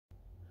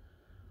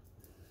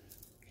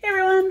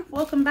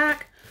welcome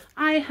back.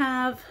 I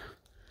have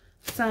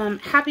some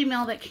Happy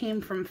Mail that came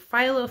from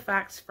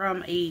Filofax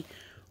from a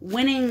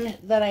winning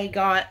that I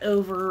got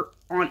over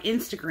on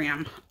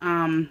Instagram.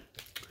 I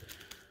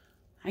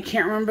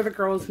can't remember the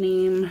girl's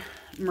name.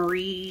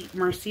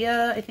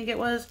 Marcia, I think it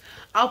was.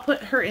 I'll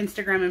put her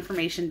Instagram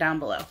information down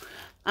below.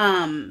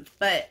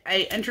 But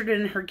I entered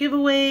in her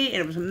giveaway,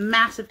 and it was a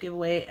massive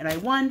giveaway, and I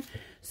won.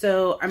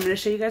 So I'm going to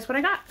show you guys what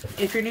I got.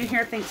 If you're new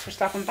here, thanks for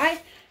stopping by.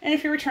 And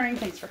if you're returning,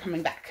 thanks for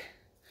coming back.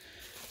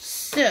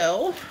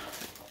 So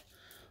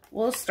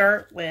we'll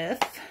start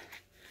with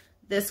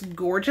this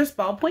gorgeous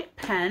ballpoint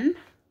pen.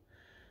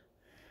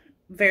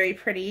 Very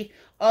pretty.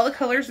 All the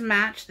colors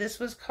match. This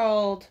was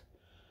called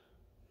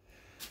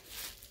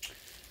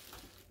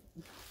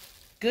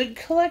Good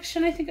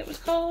Collection, I think it was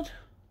called.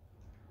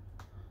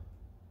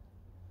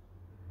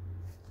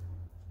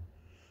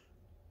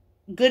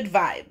 Good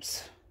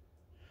Vibes.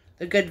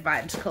 The Good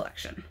Vibes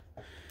collection.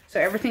 So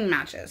everything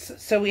matches.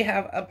 So we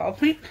have a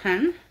ballpoint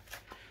pen.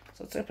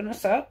 So let's open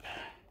this up.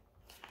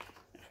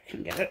 If I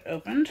can get it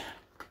opened.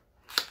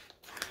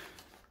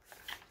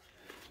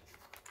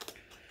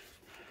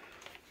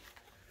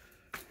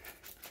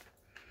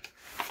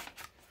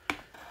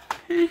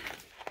 Okay.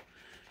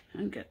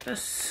 And get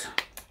this.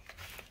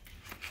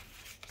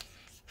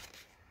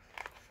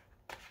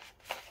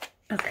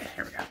 Okay,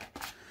 here we go.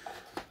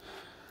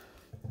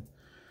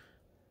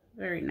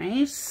 Very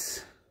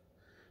nice.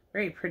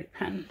 Very pretty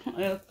pen. Look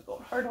at the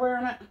gold hardware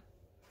on it.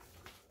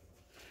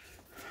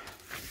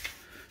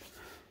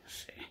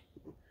 Let's see.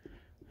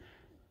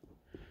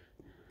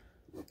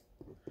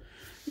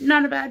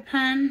 Not a bad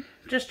pen.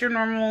 Just your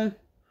normal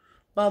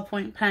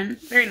ballpoint pen.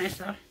 Very nice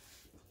though.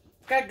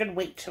 Got a good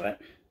weight to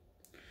it.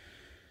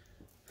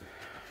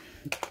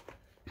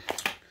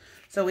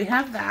 So we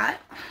have that.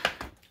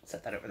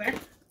 Set that over there.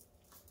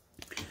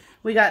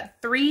 We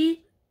got 3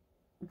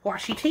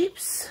 washi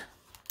tapes.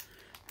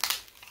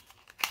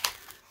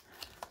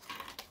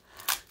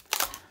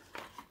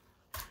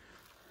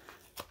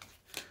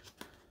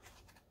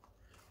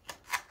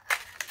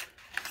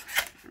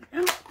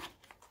 There we go.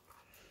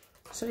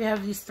 So we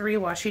have these 3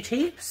 washi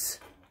tapes.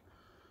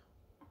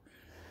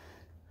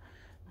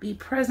 Be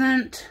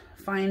Present,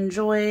 Find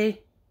Joy.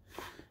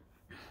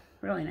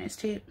 Really nice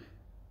tape.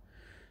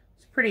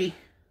 It's a pretty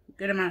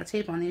good amount of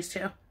tape on these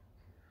two.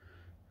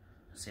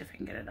 Let's see if I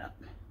can get it up.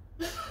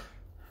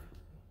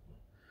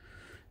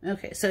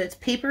 Okay, so it's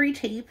papery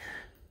tape.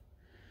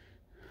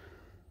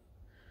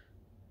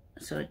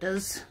 So it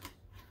does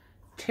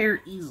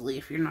tear easily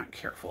if you're not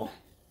careful.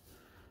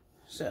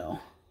 So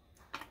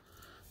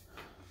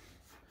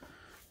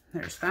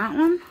there's that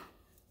one.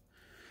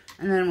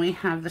 And then we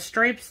have the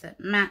stripes that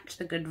match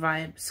the Good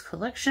Vibes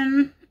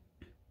collection.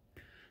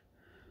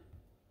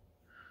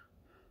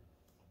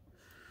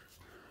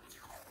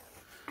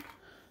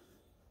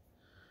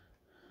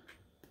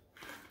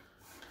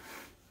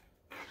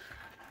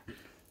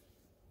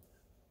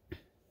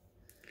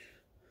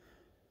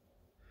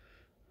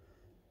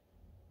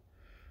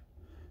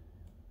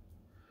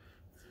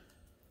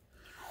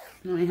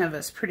 And we have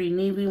this pretty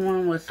navy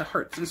one with the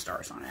hearts and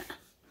stars on it.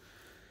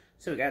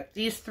 So we got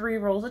these 3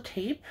 rolls of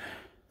tape.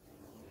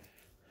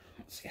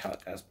 Let's see how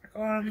it goes back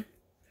on.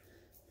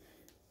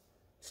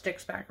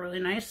 Sticks back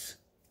really nice.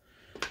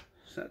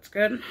 So that's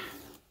good.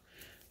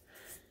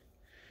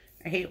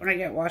 I hate when I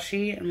get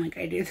washi and like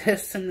I do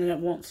this and then it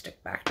won't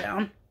stick back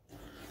down.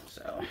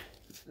 So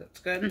that's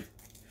good.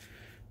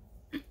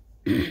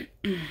 So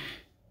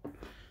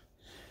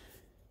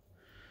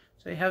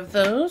we have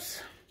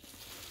those.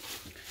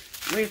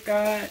 We've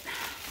got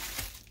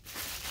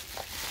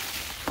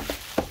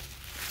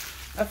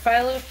a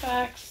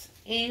Filofax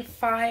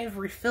A5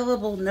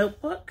 refillable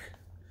notebook.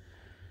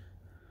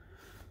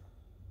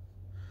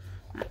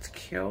 That's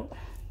cute.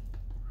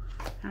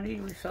 How do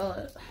you refill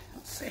it?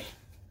 Let's see.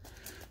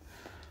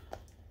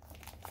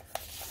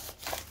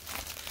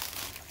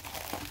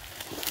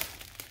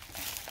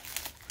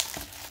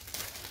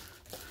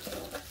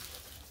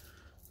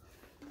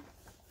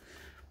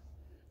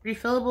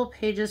 Refillable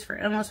pages for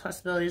endless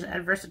possibilities.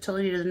 Add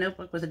versatility to the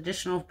notebook with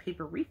additional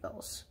paper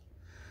refills.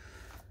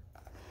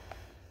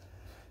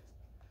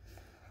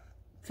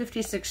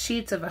 56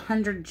 sheets of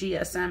 100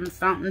 GSM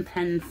fountain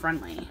pen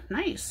friendly.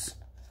 Nice.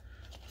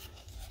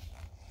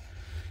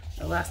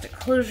 Elastic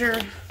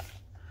closure.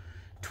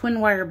 Twin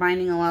wire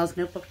binding allows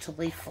notebook to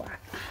lay flat.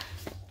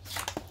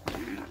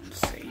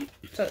 Let's see.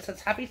 So it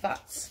says Happy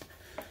Thoughts.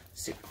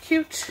 Super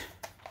cute.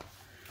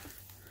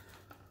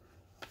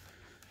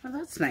 Well,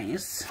 that's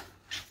nice.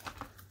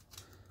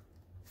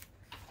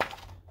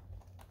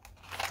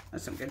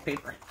 That's some good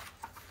paper.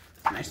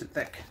 Nice and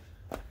thick.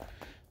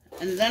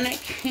 And then it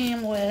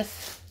came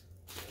with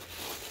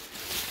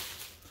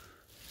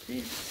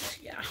these,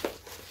 yeah.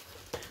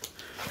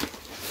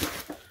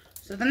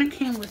 So then it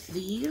came with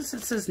these.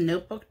 It says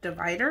Notebook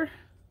Divider.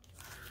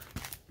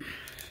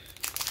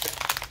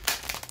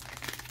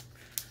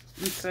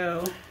 And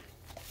so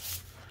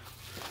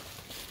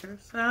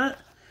there's that.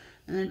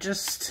 And it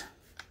just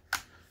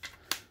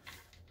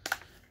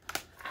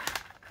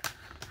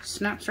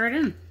snaps right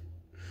in.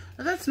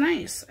 Oh, that's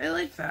nice. I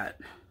like that.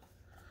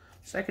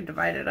 So I could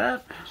divide it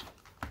up.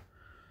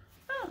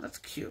 Oh, that's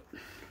cute.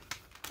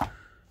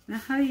 Now,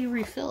 how do you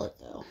refill it,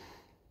 though?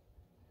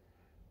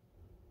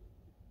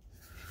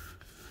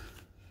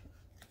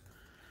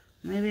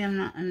 Maybe I'm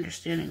not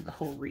understanding the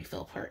whole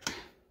refill part.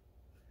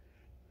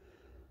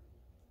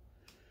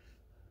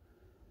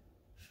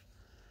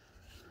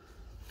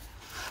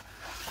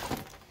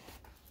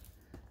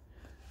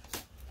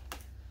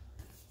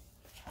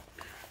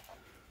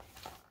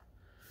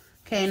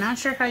 Okay, not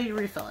sure how you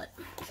refill it.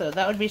 So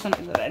that would be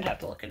something that I'd have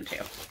to look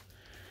into.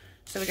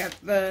 So we got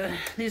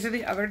these are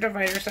the other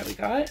dividers that we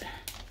got.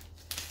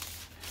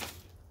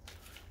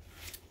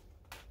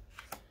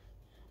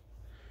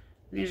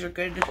 These are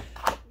good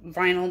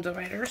vinyl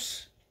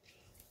dividers.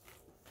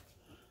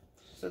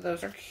 So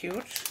those are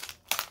cute.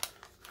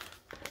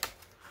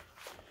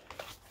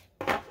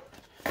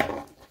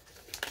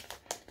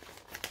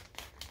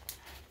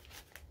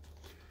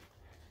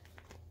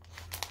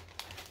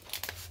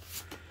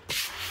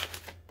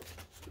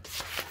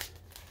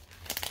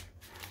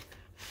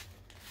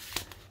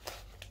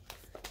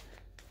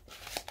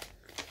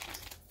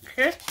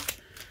 Okay.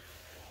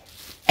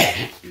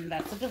 And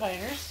that's the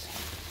dividers.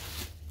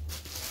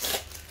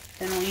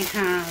 Then we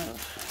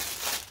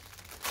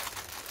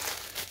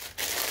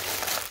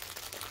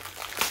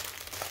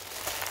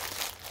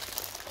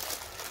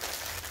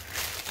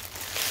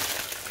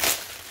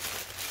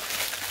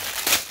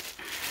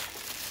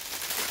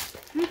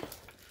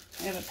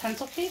have a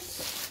pencil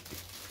case.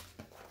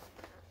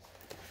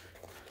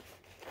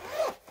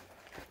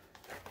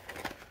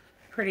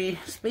 Pretty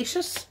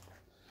spacious.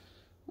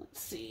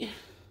 Let's see.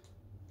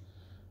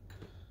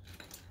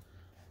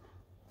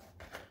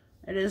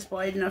 It is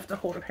wide enough to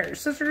hold a pair of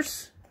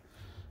scissors.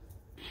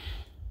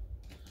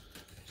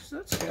 So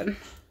that's good.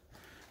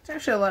 It's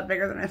actually a lot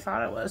bigger than I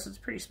thought it was. It's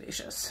pretty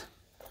spacious.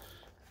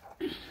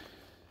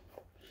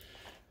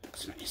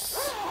 It's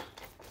nice.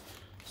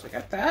 So I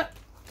got that.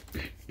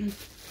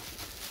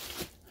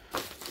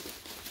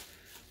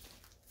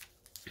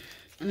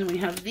 And then we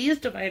have these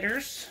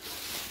dividers.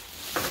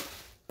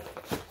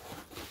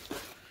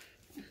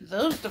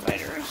 Those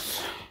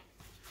dividers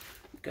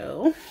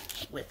go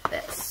with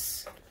this.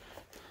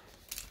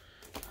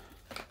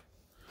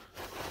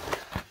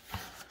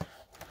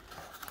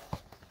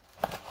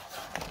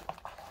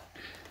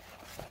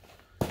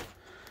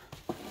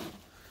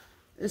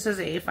 This is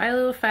a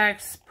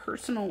Filofax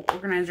personal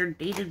organizer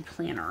dated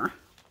planner.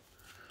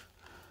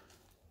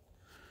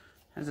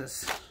 Has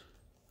this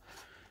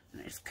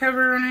nice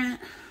cover on it.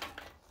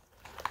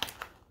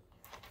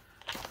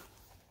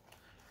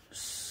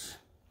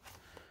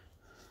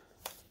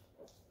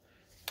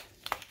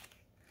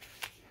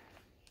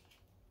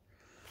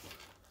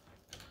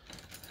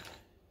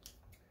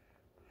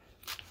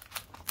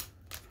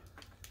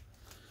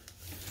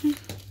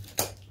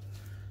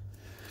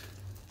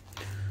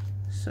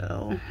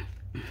 So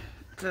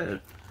it's a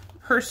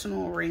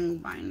personal ring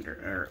binder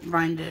or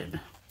binded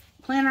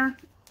planner.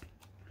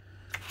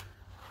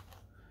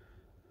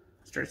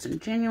 Starts in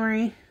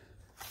January.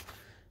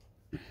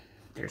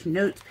 There's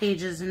notes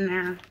pages in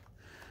there.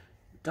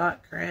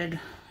 Dot grid.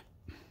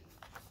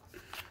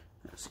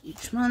 That's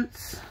each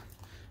month.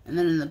 And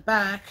then in the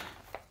back,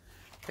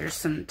 there's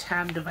some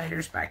tab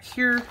dividers back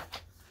here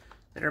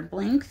that are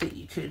blank that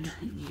you could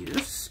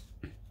use.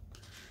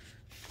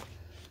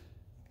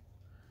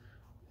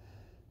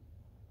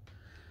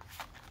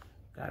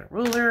 Got a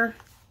ruler,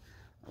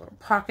 a little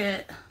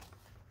pocket,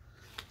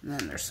 and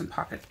then there's some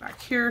pockets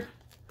back here.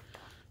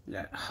 We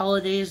got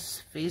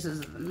holidays,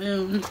 phases of the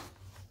moon.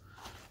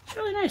 It's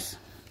really nice.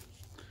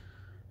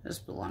 This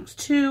belongs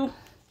to,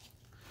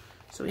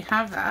 so we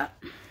have that.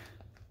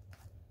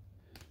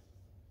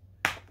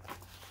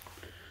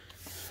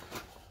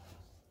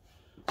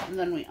 And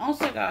then we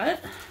also got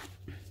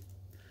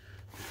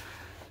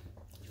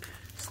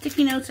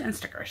sticky notes and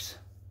stickers.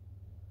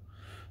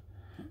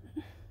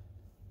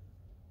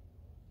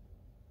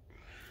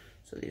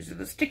 So these are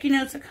the sticky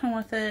notes that come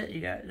with it.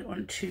 You got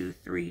 1, 2,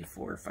 3,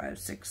 4, 5,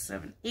 6,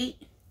 7,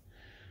 8.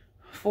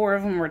 4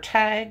 of them were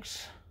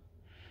tags,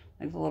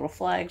 like the little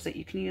flags that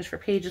you can use for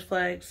pages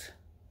flags.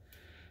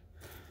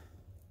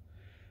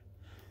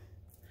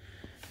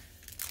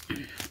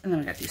 And then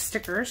we got these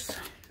stickers.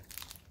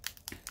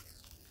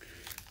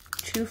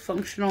 2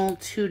 functional,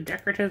 2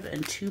 decorative,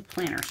 and 2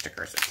 planner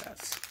stickers, it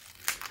says.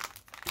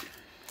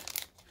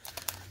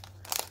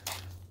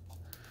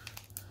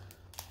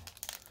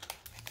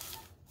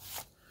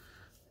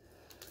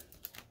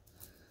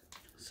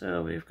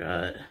 So we've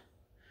got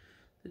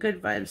the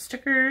Good Vibes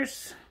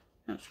stickers.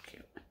 That's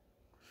cute.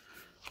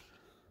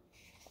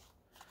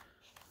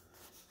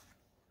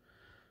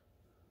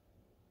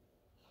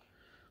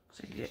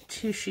 So you get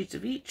 2 sheets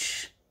of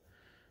each.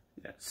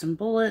 You got some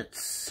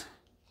bullets,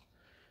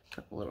 a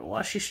couple little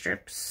washi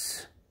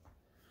strips,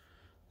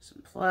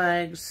 some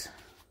flags,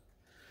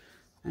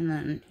 and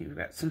then you've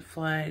got some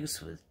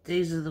flags with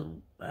days of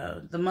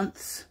the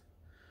months,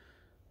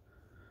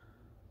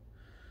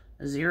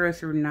 0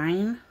 through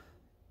 9.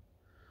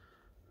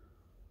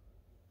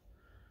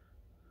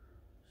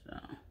 So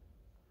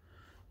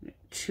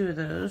 2 of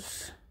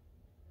those.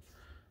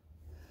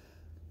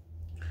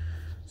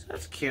 So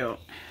that's cute.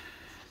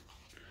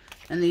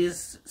 And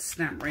these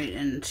snap right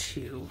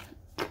into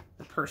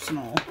the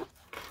personal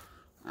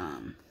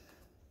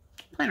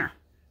planner.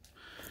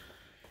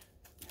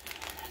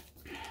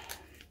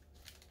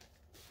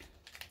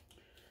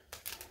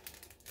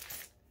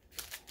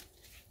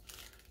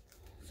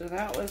 So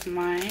that was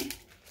my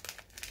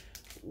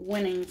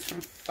winnings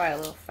from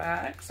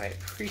Filofax. I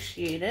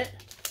appreciate it.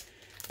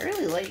 I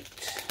really liked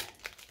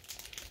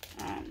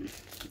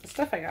the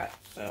stuff I got,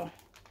 so.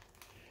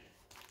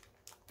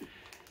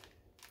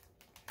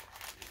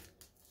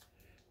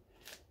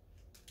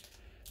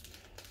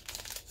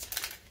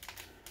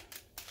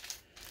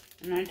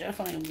 And I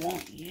definitely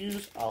won't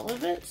use all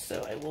of it,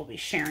 so I will be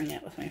sharing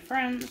it with my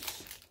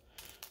friends.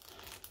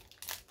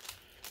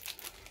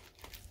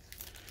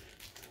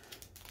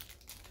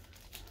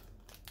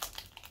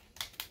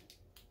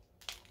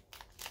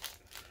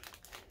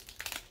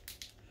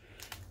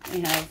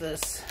 We have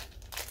this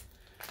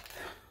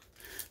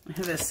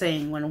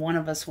saying, when one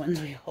of us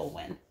wins, we all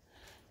win.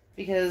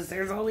 Because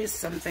there's always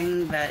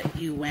something that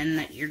you win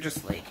that you're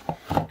just like,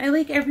 I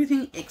like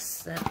everything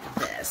except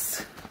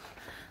this.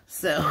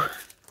 So,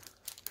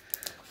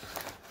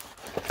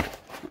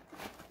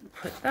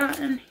 put that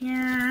in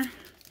here,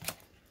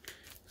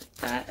 put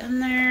that in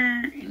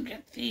there, and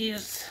get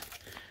these.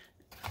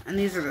 And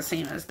these are the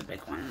same as the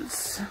big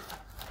ones.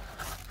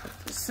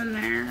 Put this in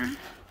there.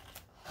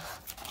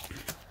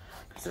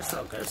 This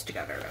all goes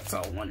together. That's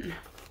all one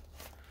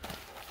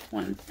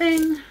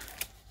thing.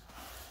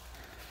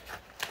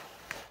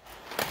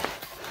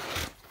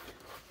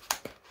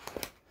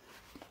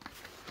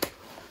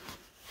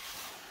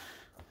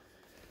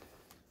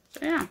 So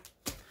yeah,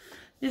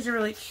 these are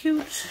really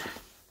cute.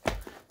 Got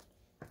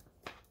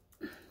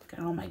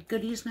all my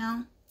goodies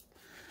now.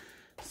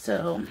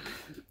 So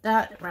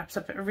that wraps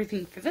up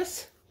everything for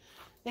this.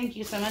 Thank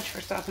you so much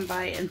for stopping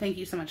by, and thank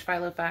you so much,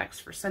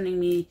 Filofax, for sending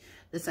me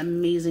this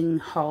amazing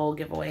haul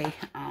giveaway.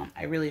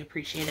 I really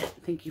appreciate it.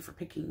 Thank you for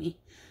picking me.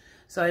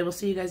 So I will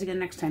see you guys again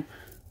next time.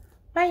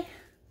 Bye.